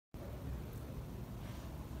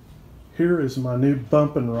Here is my new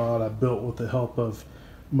bumping rod I built with the help of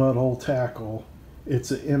Mudhole Tackle.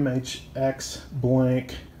 It's a MHX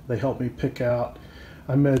blank. They helped me pick out.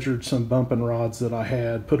 I measured some bumping rods that I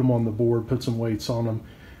had, put them on the board, put some weights on them,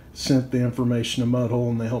 sent the information to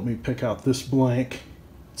Mudhole, and they helped me pick out this blank.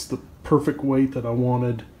 It's the perfect weight that I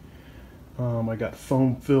wanted. I got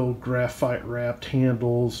foam-filled, graphite-wrapped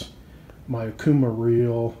handles, my Akuma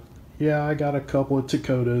reel. Yeah, I got a couple of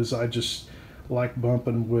Takotas. I just like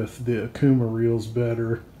bumping with the Akuma reels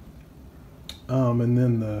better. And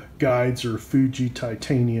then the guides are Fuji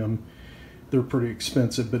titanium. They're pretty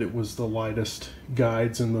expensive, but it was the lightest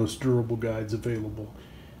guides and most durable guides available.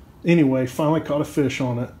 Anyway, finally caught a fish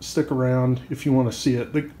on it. Stick around if you want to see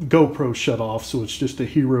it. The GoPro shut off, so it's just a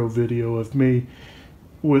hero video of me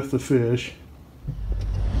with the fish.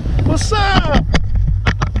 What's up?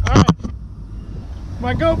 All right.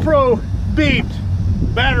 My GoPro beeped.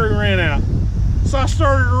 Battery ran out. So I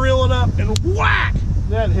started to reel it up and whack!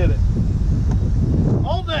 That hit it.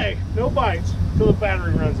 All day, no bites, till the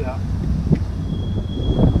battery runs out.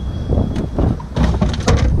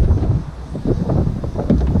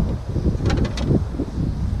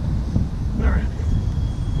 Alright.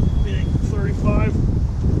 35.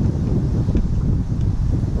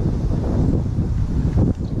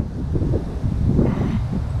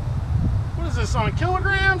 What is this on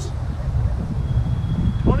kilograms?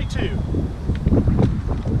 22.